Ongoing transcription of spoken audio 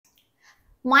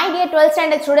My dear 12th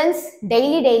standard students,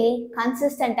 daily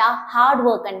consistent hard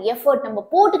work and effort நம்ம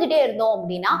போட்டுக்கிட்டே இருந்தோம்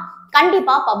அப்படின்னா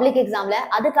கண்டிப்பா பப்ளிக் எக்ஸாம்ல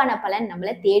அதுக்கான பலன் நம்மள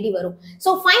தேடி வரும். சோ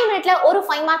 5 மினிட்ல ஒரு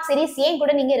 5 மார்க் சீரிஸ் ஏன்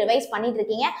கூட நீங்க ரிவைஸ் பண்ணிட்டு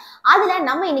இருக்கீங்க. அதுல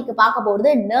நம்ம இன்னைக்கு பார்க்க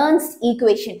போறது நெர்ன்ஸ்ட்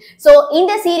ஈக்குவேஷன். சோ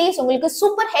இந்த சீரிஸ் உங்களுக்கு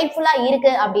சூப்பர் ஹெல்ப்ஃபுல்லா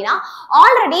இருக்கு அப்படின்னா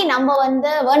ஆல்ரெடி நம்ம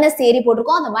வெர்னஸ் தியரி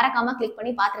போட்டுருக்கோம். அதை மறக்காம கிளிக்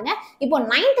பண்ணி பாத்துருங்க. இப்போ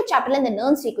 9th சாப்டர்ல இந்த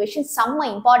நெர்ன்ஸ்ட் ஈக்குவேஷன் செம்ம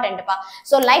இம்பார்ட்டன்ட்ப்பா.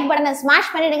 சோ லைக் பட்டனை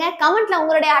ஸ்மாஷ் பண்ணிடுங்க. கமெண்ட்ல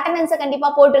உங்களுடைய அட்டெண்டன்ஸை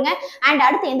கண்டிப்பா போட்டுருங்க. அண்ட்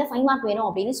அடுத்து எந்த 5 மார்க் வேணும்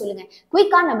அப்படின்னு சொல்லுங்க.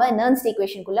 குயிக்கா நம்ம நெர்ன்ஸ்ட்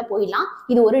ஈக்குவேஷனுக்குள்ள போயிடலாம்.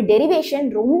 இது ஒரு டெரிவேஷன்,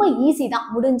 ரொம்ப ஈஸி தான்.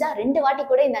 முடிஞ்சா 2 வாட்டி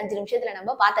கூட இந்த 5 நிமிஷத்துல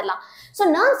நம்ம பாத்துடலாம். சோ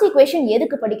நெர்ன்ஸ்ட் ஈக்குவேஷன்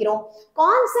எதுக்கு படிக்கிறோம்?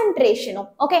 கான்சென்ட்ரேஷனும்,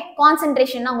 ஓகே,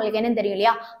 கான்சென்ட்ரேஷன்னா உங்களுக்கு என்ன தெரியும்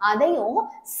இல்லையா, அதையும்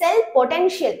செல்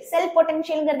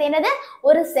பொட்டன்ஷியல்ங்கிறது என்னது,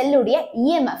 ஒரு செல்லுடைய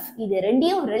இஎம்எஃப், இது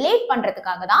ரெண்டையும் ரிலேட்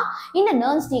பண்றதுக்காக தான் இந்த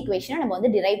நெர்ன்ஸ்ட் ஈக்குவேஷனை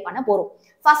நம்ம டிரைவ் பண்ண போறோம்.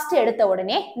 ஃபர்ஸ்ட் எடுத்த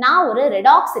உடனே நான் ஒரு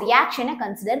ரெடாக்ஸ் ரியாக்ஷனை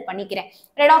கன்சிடர் பண்ணிக்கிறேன்.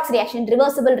 Redox reaction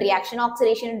reversible reaction,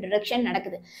 oxidation reduction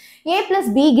நடக்குது. A plus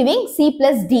B giving C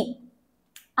plus D.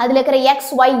 அதுல இருக்கிற x,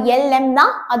 y, l, m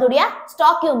தான் அதோடைய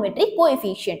ஸ்டாக்கியோமெட்ரிக்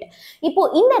கோஎஃபிஷியன்ட். இப்போ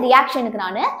இந்த ரியாக்ஷனுக்கு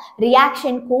நான்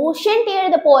ரியாக்ஷன் கோஷன்ட்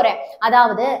எழுத போறேன்.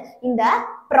 அதாவது இந்த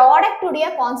ப்ராடக்ட் உடைய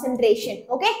concentration,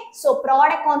 okay, so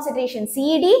product concentration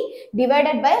CD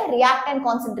divided by reactant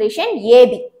concentration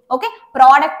AB. Okay,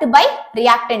 product by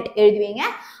reactant எழுதுவீங்க.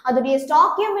 அதோடைய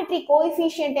ஸ்டாக்கியோமெட்ரிக்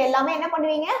கோஎஃபிஷியன்ட் எல்லாமே என்ன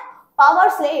பண்ணுவீங்க,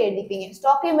 பவர்ஸ்ல எழுதிப்பீங்க.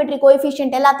 ஸ்டாக்கியோமெட்ரிக்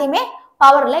கோஎஃபிஷியன்ட் எல்லாத்தையுமே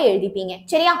பவர்ல எழுதிப்பீங்க,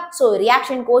 சரியா? சோ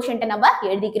ரியாக்ஷன் கோஷன்ட் நம்ம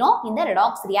எழுதிக்கிறோம் இந்த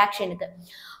ரெடாக்ஸ் ரியாக்ஷனுக்கு.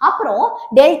 அப்புறம்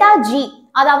டெல்டா ஜி,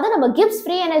 அதாவது நம்ம கிப்ஸ்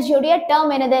ஃப்ரீ எனர்ஜியோட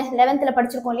டேர்ம் என்னது, 11th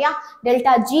படிச்சிருக்கோம் இல்லையா,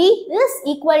 delta G is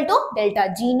equal to delta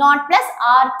G naught plus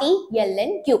RT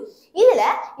LN Q. இதுல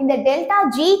இந்த டெல்டா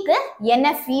ஜிக்கு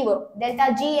என்எஃப்இ வரும். டெல்டா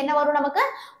ஜி என்ன வரும் நமக்கு,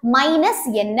 மைனஸ்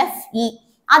என்எஃப்இ.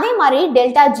 அதே மாதிரி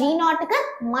டெல்டா ஜி நாட்டுக்கு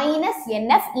minus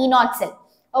NFE not sell.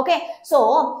 Okay, so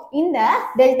இந்த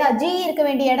டெல்டா ஜி இருக்க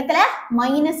வேண்டிய இடத்துல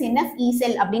மைனஸ் என்எஃப் இ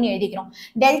செல் அப்படின்னு எழுதிக்கிறோம்.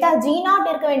 டெல்டா ஜி நாட்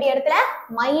இருக்க வேண்டிய இடத்துல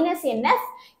minus NF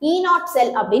E not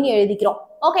sell அப்படின்னு எழுதிக்கிறோம்.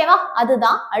 ஓகேவா?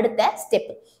 அதுதான் அடுத்த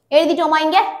ஸ்டெப். எழுதிட்டோமா?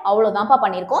 இங்க அவ்வளவுதான்ப்பா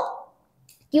பண்ணிருக்கோம்.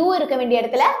 Q இருக்க வேண்டிய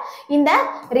இடத்துல இந்த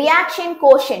ரியாக்ஷன்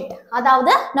கோஷன்ட்,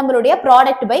 அதாவது நம்மளுடைய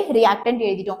ப்ராடக்ட் பை ரியாக்டன்ட்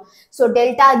எழுதிட்டோம். So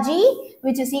delta G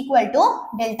which is equal to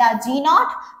delta G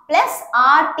naught plus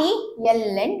RT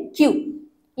LN Q.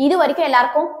 இது வரைக்கும்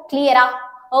எல்லாருக்கும் கிளியரா?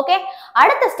 ஓகே,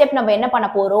 அடுத்த ஸ்டெப் நம்ம என்ன பண்ண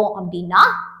போறோம் அப்படின்னா,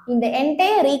 இந்த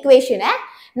என்டையர் ஈக்குவேஷனை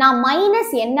நான்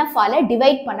மைனஸ் என்எஃப் ஆல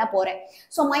டிவைட் பண்ண போறேன்.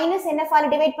 சோ மைனஸ் என்எஃப் ஆல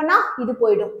டிவைட் பண்ணா இது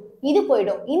போயிடும், இது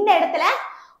போயிடும். இந்த இடத்துல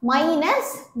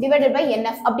மைனஸ் டிவைடட் பை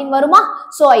என்எஃப் அப்படின்னு வருமா?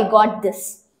 So I got this.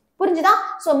 புரிஞ்சுதா?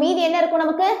 சோ மீதி என்ன இருக்கும்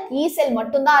நமக்கு, இ செல்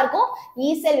மட்டும் தான் இருக்கும். இ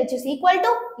செல் which is equal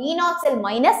to E not sell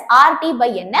minus RT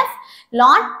by NF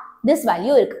ln this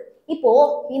value இருக்கு. இப்போ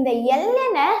இந்த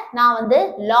ln நான்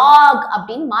log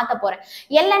அப்படின்னு மாத்த போறேன்.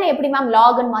 ln எப்படி ma'am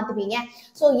logன்னு மாத்துவீங்க?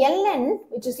 So ln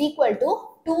which is equal to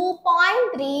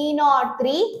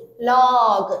 2.303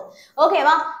 log.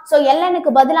 ஓகேவா? சோ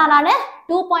lnக்கு பதிலா நான்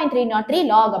 2.303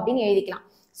 log அப்படின்னு எழுதிக்கலாம்.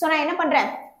 சோ நான் என்ன பண்றேன்,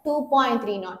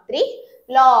 2.303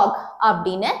 log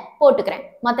அப்படின்னு போட்டுக்கிறேன்.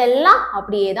 மத்த எல்லாம்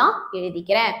அப்படியே தான்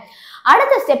எழுதிக்கிறேன்.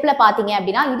 அடுத்த ஸ்டெப்ல பாத்தீங்க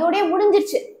அப்படின்னா இதோடய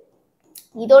முடிஞ்சிருச்சு.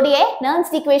 இதோடைய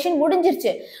நெர்ன்ஸ்ட் ஈக்குவேஷன்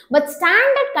முடிஞ்சிருச்சு. பட்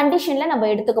ஸ்டாண்டர்ட் கண்டிஷன்ல நம்ம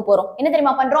எடுத்துக்க போறோம். என்ன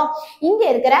தெரியுமா பண்றோம், இங்க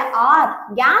இருக்கிற R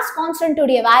கேஸ் கான்ஸ்டன்ட்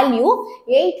உடைய வேல்யூ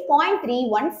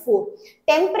 8.314,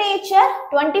 டெம்பரேச்சர்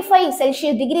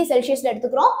 25 டிகிரி செல்சியஸ்ல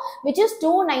எடுத்துக்கிறோம், which is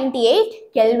 298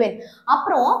 கெல்வின்.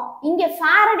 அப்புறம் இங்க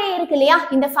ஃபாரடே இருக்கு இல்லையா,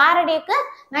 இந்த ஃபாரடேக்கு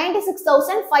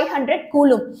 96,500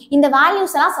 கூலும். இந்த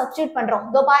வேல்யூஸ் எல்லாம் சப்ஸ்டிட்யூட் பண்றோம்.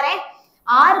 இதோ பாரு,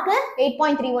 ஆருக்கு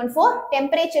 8.314,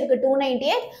 டெம்பரேச்சருக்கு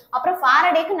 298, அப்புறம்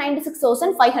ஃபாரடேக்கு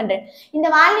 96,500. இந்த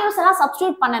வேல்யூஸ் எல்லாம்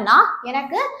சப்ஸ்டிட்யூட் பண்ணனா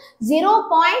எனக்கு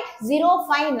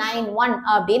 0.0591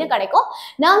 அப்படின்னு கிடைக்கும்.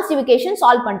 நெர்ன்ஸ்ட் ஈக்குவேஷன்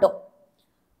சால்வ் பண்ணிட்டோம்.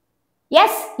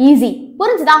 S, easy.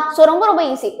 புரிஞ்சுதா? சோ ரொம்ப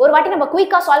ஈஸி. ஒரு வாட்டி நம்ம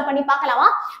குயிக்கா சால்வ் பண்ணி பார்க்கலாமா?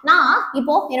 நான்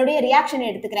இப்போ என்னுடைய ரியாக்ஷன்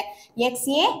எடுத்துக்கிறேன்.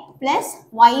 XA plus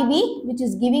YB which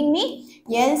is giving me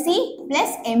LC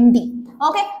plus MD.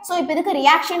 Okay, so இப்போ இதுக்கு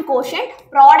reaction quotient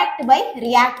product by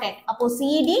reactant, அப்போ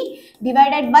CD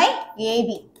divided by AB.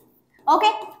 Okay,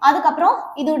 அதுக்கப்புறம்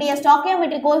இதோடைய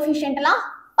ஸ்டாக்கியோமெட்ரிக் கோஎஃபிஷியன்ட் எல்லாம்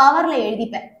பவர்ல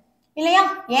எழுதிப்பேன் இல்லையா,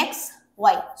 x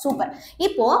y. சூப்பர்.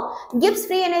 இப்போ கிப்ஸ்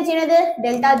ஃப்ரீ எனர்ஜி என்னது,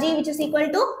 delta G which is equal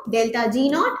to delta G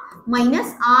naught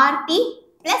minus RT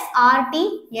plus RT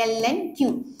ln Q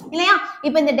இல்லையா?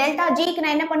 இப்போ இந்த டெல்டா Gக்கு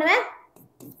நான் என்ன பண்ணுவேன்,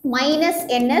 மைனஸ்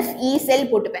NF E செல்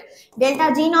போட்டுப்பேன். டெல்டா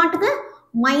G நாட்டுக்கு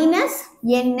minus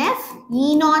NF E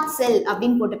not sell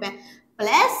அப்படின்னு போட்டுப்பேன்.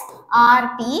 பிளஸ்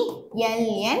ஆர்டி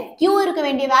எல்என் கியூ இருக்க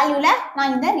வேண்டிய வேல்யூல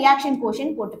நான் இந்த ரியாக்ஷன்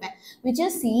கோஷன் போட்டுப்பேன், which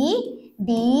is C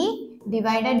D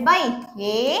divided by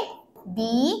A B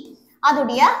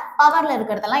அதோடைய பவர்ல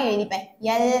இருக்கிறதெல்லாம் எழுதிப்பேன்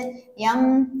L M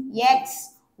X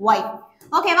Y.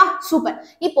 ஓகேவா சூப்பர்.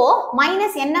 இப்போ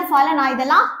மைனஸ் NF ஆல நான்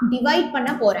இதெல்லாம் டிவைட் பண்ண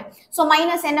போறேன். சோ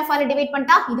மைனஸ் NF ஆல டிவைட்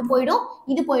பண்ணிட்டா இது போய்டும்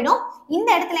இது போய்டும். இந்த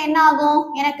இடத்துல என்ன ஆகும்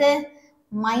எனக்கு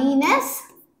மைனஸ்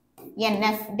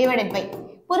NF டிவைடட் பை,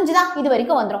 புரிஞ்சுதா? இது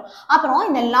வரைக்கும் வந்துரும். அப்புறம்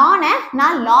இந்த லான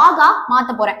நான் லாகா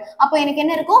மாத்த போறேன். அப்போ எனக்கு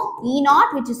என்ன இருக்கும் E0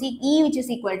 which is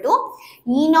equal to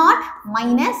E0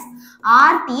 minus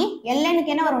RT. ln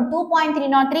க்கு என்ன வரும்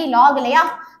 2.303 log இல்லையா?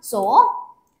 So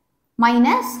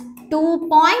minus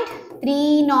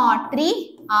 2.303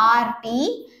 RT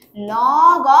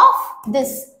log of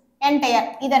this entire.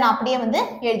 இதை நான் அப்படியே வந்து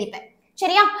எழுதிப்பேன்.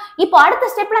 சரியா? இப்போ அடுத்த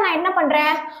ஸ்டெப்ல நான் என்ன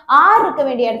பண்றேன், r இருக்க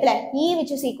வேண்டிய இடத்துல E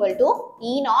which is equal to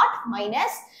E0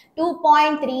 minus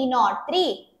 2.303,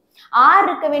 r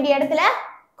இருக்க வேண்டிய இடத்துல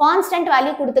கான்ஸ்டன்ட்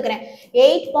வேல்யூ கொடுத்துக்கிறேன்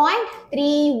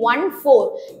 8.314,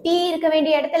 t இருக்க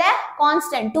வேண்டிய இடத்துல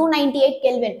கான்ஸ்டன்ட் 298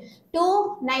 கெல்வின்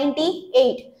 298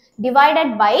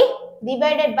 டிவைடட் பை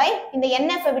இந்த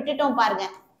NF விட்டுட்டோம் பாருங்க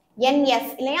NF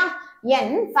இல்லையா, n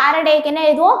ஃபாரடேக்கு என்ன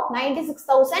எழுதுவோம்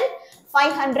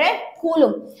 96,500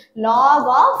 கூலும் log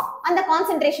of அந்த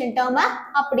கான்சென்ட்ரேஷன் டேர்ம்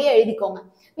அப்படியே எழுதிக்கோங்க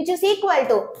which is equal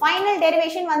to final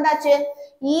derivation வந்தாச்சு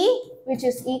E which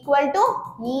is equal to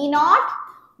E0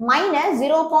 minus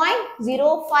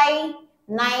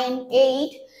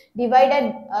 0.0598 divided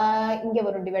இங்க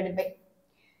வரும் divided by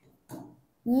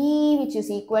E which is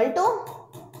equal to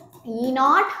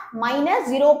E0 minus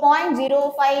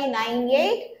 0.0598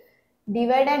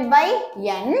 divided by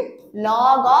n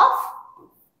log of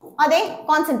அதே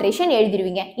concentration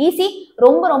எழுதிடுவீங்க. Easy,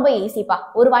 ரொம்ப ரொம்ப ஈஸிப்பா.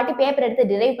 ஒரு வாட்டி பேப்பர் எடுத்து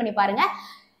drive பண்ணி பாருங்க.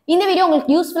 இந்த வீடியோ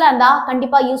உங்களுக்கு யூஸ்ஃபுல்லா இருந்தா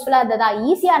கண்டிப்பா யூஸ்ஃபுல்லா இருந்ததா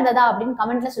ஈஸியா இருந்ததா அப்படின்னு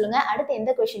கமெண்ட்ல சொல்லுங்க. அடுத்து எந்த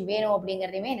क्वेश्चन வேணும்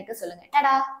அப்படிங்கறதையுமே எனக்கு சொல்லுங்க.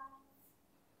 டடா.